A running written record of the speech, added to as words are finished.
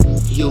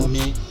Yo,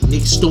 man,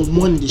 niggas don't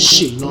want this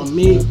shit, you know what I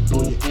mean?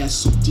 Throw your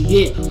ass up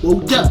the air.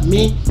 Hold up,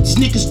 man. These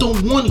niggas don't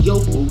want it, yo.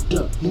 Hold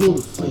up. You know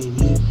the flame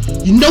here.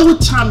 You know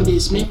what time it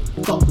is, man.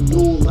 Fucking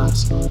all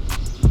lies.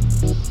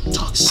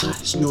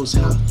 Darksiders knows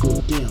how to go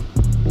down.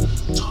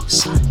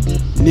 Darksiders.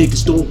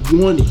 Niggas don't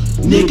want it.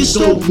 Niggas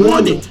don't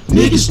want it.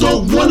 Niggas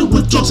don't want it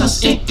with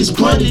Darksiders Inc is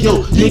blunted,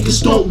 yo.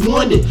 Niggas don't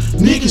want it.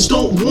 Niggas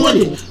don't want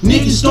it.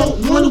 Niggas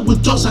don't want it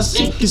with Darksiders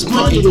Inc is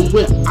blunted. Yo,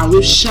 where I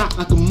live shot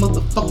like a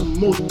motherfucking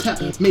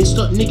moped. May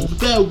start niggas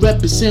better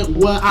represent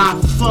where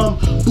I'm from.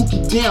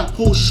 Bookie down,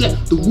 whole shit.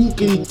 The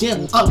rookity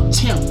down,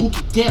 uptown,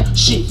 bookie down.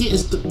 Shit here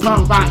is the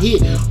ground right here.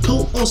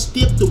 Pull on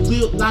step the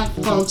real life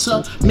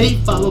fronter.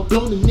 Mayflower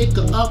blow the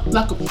nigga up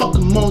like a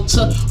fucking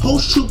monster. Whole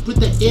shoot with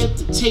the air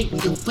to take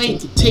the flame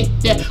to take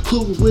that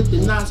clue with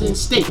the knives and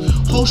steak.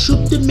 Whole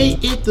shoot to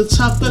make it the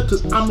tougher,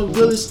 cause I'm a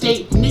real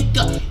estate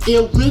nigga.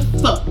 Ill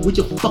riffer with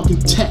your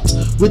fucking text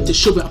with the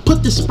sugar. I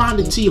put the spine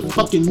into your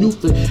fucking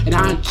newfer and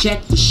I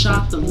inject the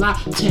shot, the lot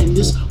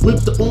tennis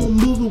with the old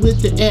movie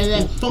with the air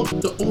that funk,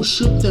 the old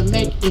shoot to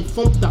make and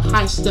funk the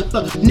high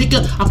stepper.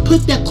 Nigga, I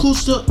put that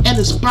closer and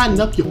the spine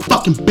up your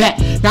fucking back.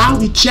 Now I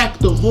reject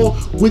the whore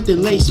with the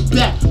lace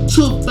back.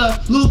 To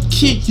a little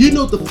kid, you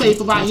know the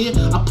flavor right here.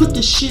 I put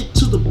the shit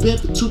to the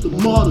bed, to the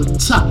model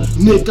top.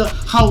 Nigga,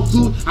 how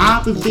rude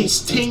I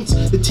erase taints.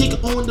 They take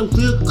it on the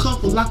real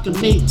cover like a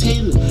May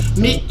Taylor.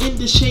 Make in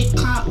the shade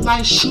cloud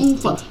like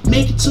Shuva.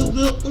 Make it to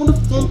real on the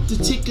phone to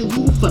take a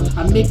roofer.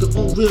 I make it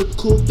on real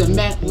cool, the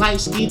mad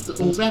lights either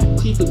on rap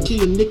cleaver.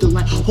 Kill a nigga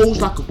like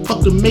hoes like a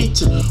fucking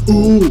mater.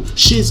 Ooh,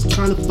 shit's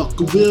kinda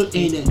fucking real,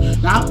 ain't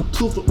it? Now I can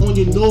prove it on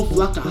your nose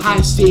like a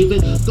high saver.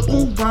 The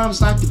old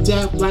rhymes like a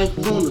dab life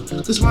runner.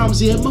 Cause rhymes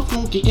here, my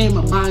funky and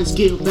my eyes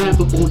get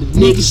rapper on it.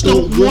 Niggas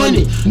don't want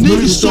it.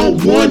 Niggas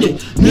don't want it.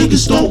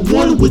 Niggas don't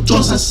want it with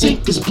Darksiders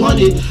Inc is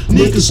blunted.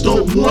 Niggas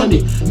don't want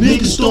it.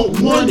 Niggas don't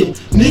want it.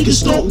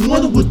 Niggas don't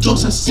want it with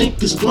Darksiders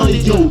Inc is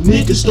blunted. Yo,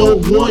 niggas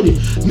don't want it.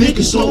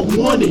 Niggas don't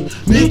want it.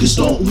 Niggas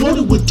don't want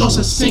it with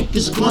Darksiders Inc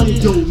is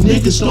blunted. Yo,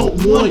 niggas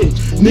don't want it.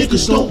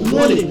 Niggas don't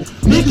want it.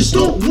 Niggas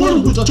don't want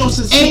it with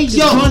Darksiders Inc is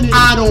blunted. Hey yo,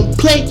 I don't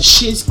play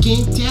shit's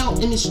getting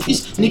down in the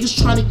streets.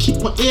 Niggas trying to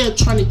keep on air,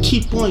 trying to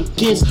keep on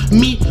against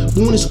me. But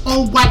when it's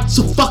all white,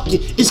 so fuck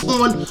it. It's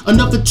on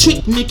another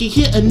trick, nigga.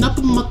 Here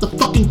another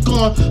motherfucking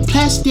gone.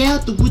 Plastic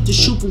out with the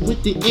super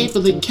with the air for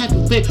the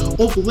cafe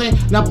overlay.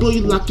 Now blow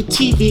you like a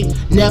TV.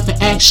 Never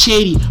act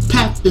shady.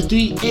 Path the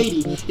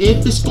 380.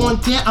 If it's going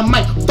down, I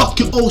might fuck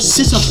your old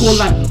sis. I'm going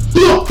like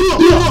blah, blah,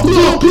 blah,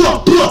 blah,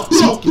 blah, blah.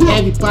 Smoking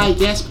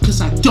everybody ass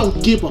because I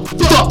don't give a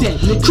fuck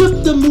that.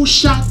 Clip the move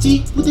shot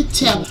deep with the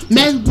tail.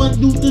 Man run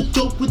through the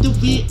dope with the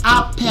rear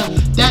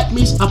iPad. That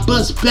means I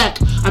buzz back.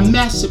 I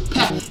massive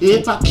pack.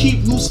 If I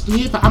keep loose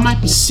here, I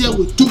might be sell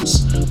with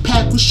deuce.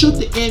 Pack will shoot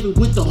the area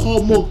with the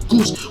homo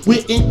goose.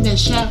 We're in that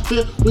shot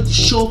with the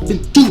chauffeur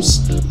and deuce.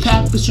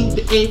 Pack will shoot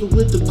the area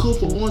with the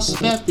cover on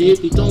spap.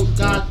 If you don't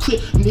got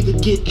quit,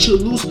 nigga get you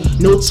loose.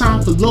 No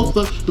time for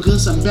loafer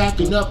because I'm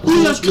backing up.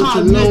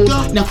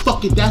 Now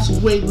fuck it, that's the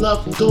way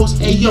love goes.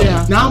 Hey yo,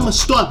 now I'ma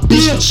start,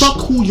 bitch.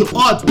 Fuck who you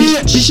are,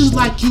 bitch. Bitches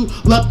like you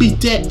love be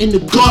dead in the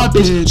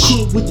garbage.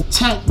 Cool with the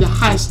tag, the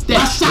high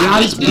stats. Now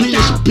these British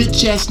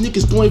bitch ass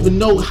niggas don't even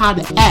know how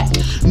to act.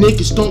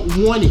 Niggas don't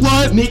want it.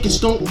 What? Niggas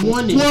don't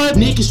want it. What?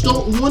 Niggas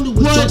don't want it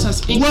with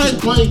Darksiders Inc is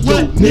blunted.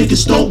 Yo,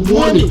 niggas don't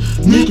want it.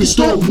 Niggas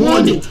don't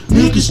want it.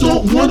 Niggas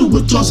don't want it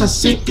with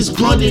Darksiders Inc is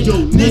blunted. Yo,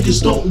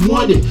 niggas don't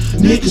want it.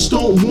 Niggas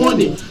don't want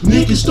it.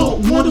 Niggas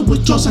don't want it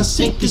with Darksiders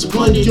Inc is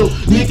blunted. Yo,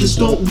 niggas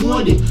don't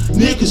want it.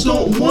 Niggas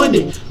don't want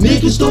it.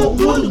 Niggas don't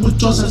want it with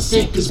Darksiders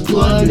Inc is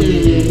blunted.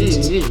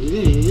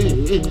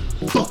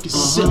 Fuck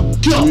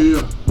yourself. Go.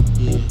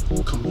 Yeah,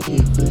 come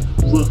here for that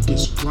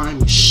ruckus,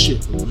 grimy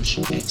shit. Wish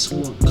your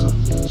X1 come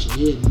at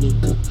your head,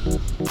 nigga.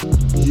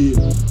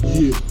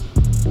 Yeah.